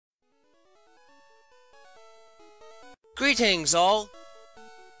Greetings all!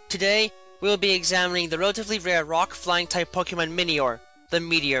 Today, we will be examining the relatively rare rock flying type Pokemon Minior, the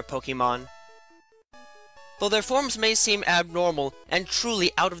Meteor Pokémon. Though their forms may seem abnormal and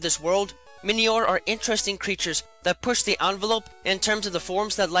truly out of this world, Minior are interesting creatures that push the envelope in terms of the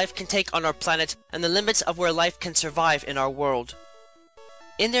forms that life can take on our planet and the limits of where life can survive in our world.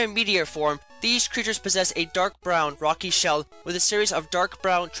 In their meteor form, these creatures possess a dark brown, rocky shell with a series of dark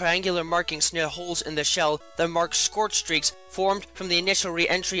brown triangular markings near holes in the shell that mark scorch streaks formed from the initial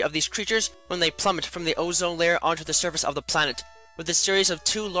re-entry of these creatures when they plummet from the ozone layer onto the surface of the planet, with a series of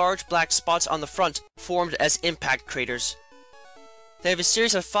two large black spots on the front formed as impact craters. They have a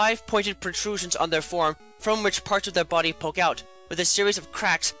series of 5 pointed protrusions on their form from which parts of their body poke out, with a series of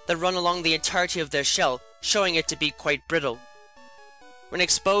cracks that run along the entirety of their shell, showing it to be quite brittle. When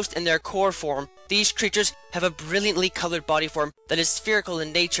exposed in their core form, these creatures have a brilliantly colored body form that is spherical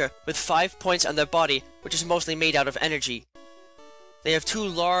in nature with 5 points on their body, which is mostly made out of energy. They have 2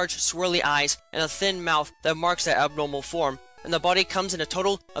 large, swirly eyes and a thin mouth that marks their abnormal form, and the body comes in a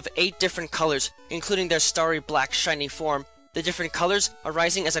total of 8 different colors, including their starry black shiny form, the different colors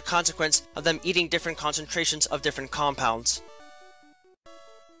arising as a consequence of them eating different concentrations of different compounds.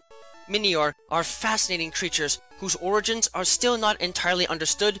 Minior are fascinating creatures whose origins are still not entirely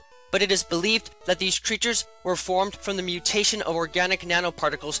understood, but it is believed that these creatures were formed from the mutation of organic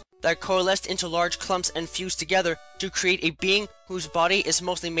nanoparticles that coalesced into large clumps and fused together to create a being whose body is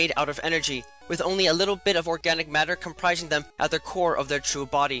mostly made out of energy, with only a little bit of organic matter comprising them at the core of their true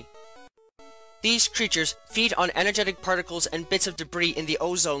body. These creatures feed on energetic particles and bits of debris in the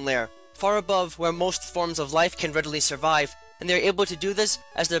ozone layer, far above where most forms of life can readily survive, and they are able to do this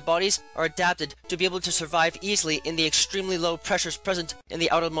as their bodies are adapted to be able to survive easily in the extremely low pressures present in the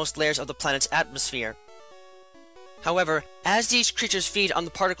outermost layers of the planet's atmosphere. However, as these creatures feed on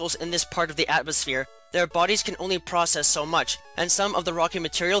the particles in this part of the atmosphere, their bodies can only process so much, and some of the rocky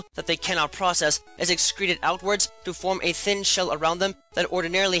material that they cannot process is excreted outwards to form a thin shell around them that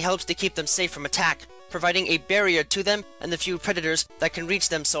ordinarily helps to keep them safe from attack, providing a barrier to them and the few predators that can reach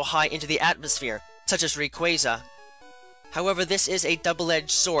them so high into the atmosphere, such as Rayquaza. However, this is a double-edged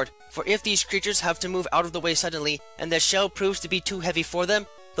sword, for if these creatures have to move out of the way suddenly, and their shell proves to be too heavy for them,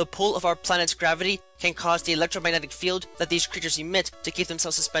 the pull of our planet's gravity can cause the electromagnetic field that these creatures emit to keep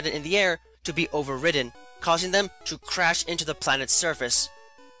themselves suspended in the air to be overridden, causing them to crash into the planet's surface.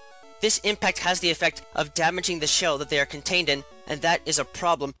 This impact has the effect of damaging the shell that they are contained in, and that is a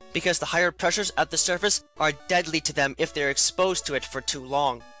problem because the higher pressures at the surface are deadly to them if they are exposed to it for too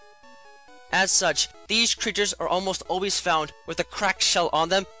long. As such, these creatures are almost always found with a cracked shell on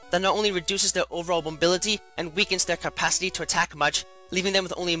them that not only reduces their overall mobility and weakens their capacity to attack much, leaving them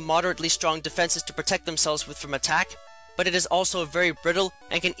with only moderately strong defenses to protect themselves from attack, but it is also very brittle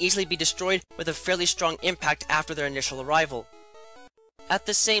and can easily be destroyed with a fairly strong impact after their initial arrival. At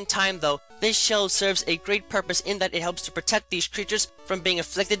the same time though, this shell serves a great purpose in that it helps to protect these creatures from being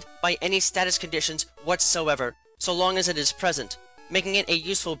afflicted by any status conditions whatsoever, so long as it is present, making it a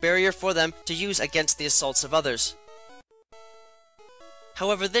useful barrier for them to use against the assaults of others.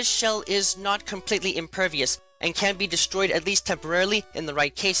 However, this shell is not completely impervious, and can be destroyed at least temporarily in the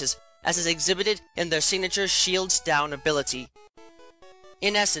right cases, as is exhibited in their signature Shields Down ability.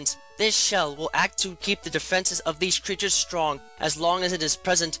 In essence, this shell will act to keep the defenses of these creatures strong as long as it is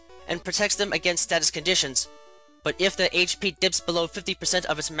present, and protects them against status conditions. But if the HP dips below 50%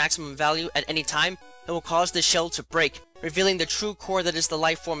 of its maximum value at any time, it will cause the shell to break, revealing the true core that is the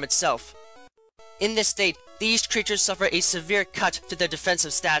life form itself. In this state, these creatures suffer a severe cut to their defensive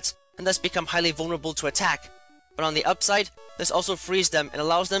stats, and thus become highly vulnerable to attack. But on the upside, this also frees them and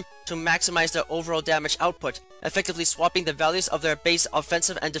allows them to maximize their overall damage output, effectively swapping the values of their base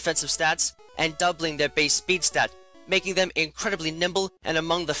offensive and defensive stats, and doubling their base speed stat, making them incredibly nimble and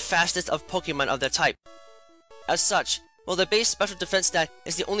among the fastest of Pokemon of their type. As such, while the base special defense stat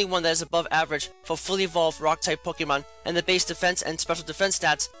is the only one that is above average for fully evolved rock-type Pokemon, and the base defense and special defense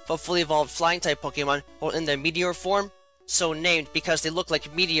stats for fully evolved flying-type Pokemon are in their Meteor form, so named because they look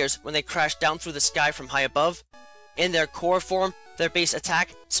like meteors when they crash down through the sky from high above. In their core form, their base attack,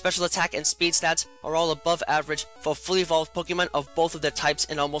 special attack, and speed stats are all above average for fully evolved Pokemon of both of their types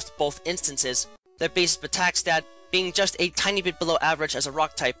in almost both instances, their base attack stat being just a tiny bit below average as a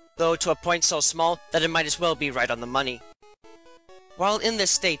rock type, though to a point so small that it might as well be right on the money. While in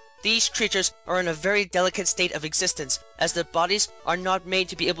this state, these creatures are in a very delicate state of existence, as their bodies are not made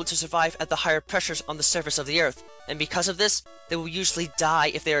to be able to survive at the higher pressures on the surface of the Earth, and because of this, they will usually die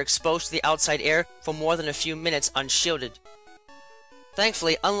if they are exposed to the outside air for more than a few minutes unshielded.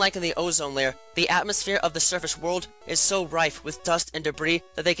 Thankfully, unlike in the ozone layer, the atmosphere of the surface world is so rife with dust and debris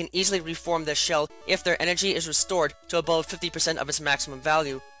that they can easily reform their shell if their energy is restored to above 50% of its maximum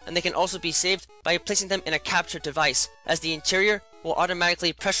value, and they can also be saved by placing them in a capture device, as the interior will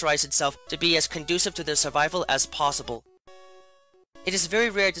automatically pressurize itself to be as conducive to their survival as possible. It is very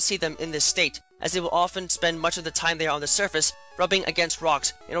rare to see them in this state, as they will often spend much of the time they are on the surface rubbing against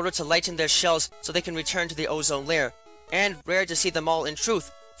rocks in order to lighten their shells so they can return to the ozone layer. And rare to see them all in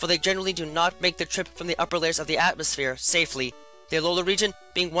truth, for they generally do not make the trip from the upper layers of the atmosphere safely, the Alola region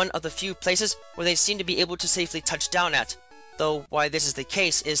being one of the few places where they seem to be able to safely touch down at, though why this is the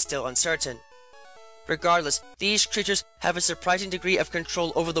case is still uncertain. Regardless, these creatures have a surprising degree of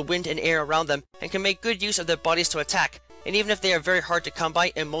control over the wind and air around them and can make good use of their bodies to attack, and even if they are very hard to come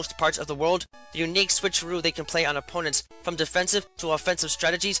by in most parts of the world, the unique switcheroo they can play on opponents from defensive to offensive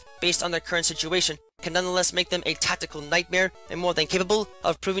strategies based on their current situation can nonetheless make them a tactical nightmare and more than capable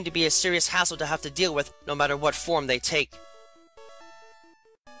of proving to be a serious hassle to have to deal with no matter what form they take.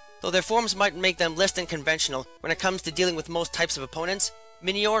 Though their forms might make them less than conventional when it comes to dealing with most types of opponents,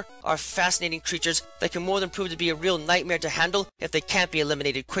 Minior are fascinating creatures that can more than prove to be a real nightmare to handle if they can't be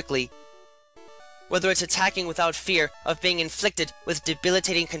eliminated quickly. Whether it's attacking without fear of being inflicted with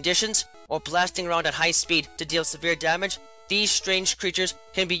debilitating conditions, or blasting around at high speed to deal severe damage, these strange creatures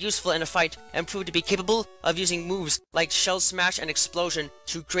can be useful in a fight and prove to be capable of using moves like Shell Smash and Explosion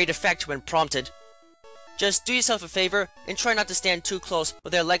to great effect when prompted. Just do yourself a favor and try not to stand too close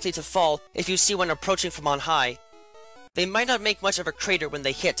where they're likely to fall if you see one approaching from on high. They might not make much of a crater when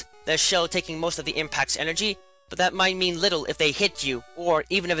they hit, their shell taking most of the impact's energy, but that might mean little if they hit you, or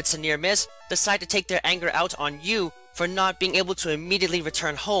even if it's a near miss, decide to take their anger out on you for not being able to immediately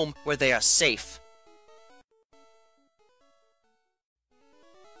return home where they are safe.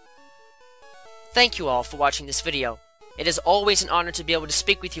 Thank you all for watching this video. It is always an honor to be able to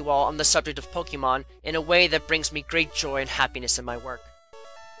speak with you all on the subject of Pokemon in a way that brings me great joy and happiness in my work.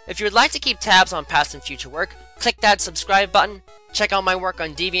 If you would like to keep tabs on past and future work, click that subscribe button, check out my work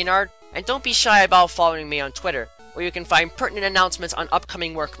on DeviantArt, and don't be shy about following me on Twitter, where you can find pertinent announcements on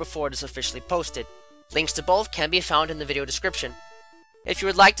upcoming work before it is officially posted. Links to both can be found in the video description. If you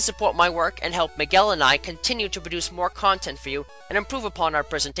would like to support my work and help Miguel and I continue to produce more content for you and improve upon our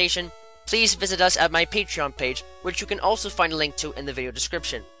presentation, please visit us at my Patreon page, which you can also find a link to in the video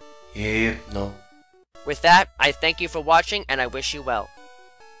description. Yep, no. With that, I thank you for watching and I wish you well.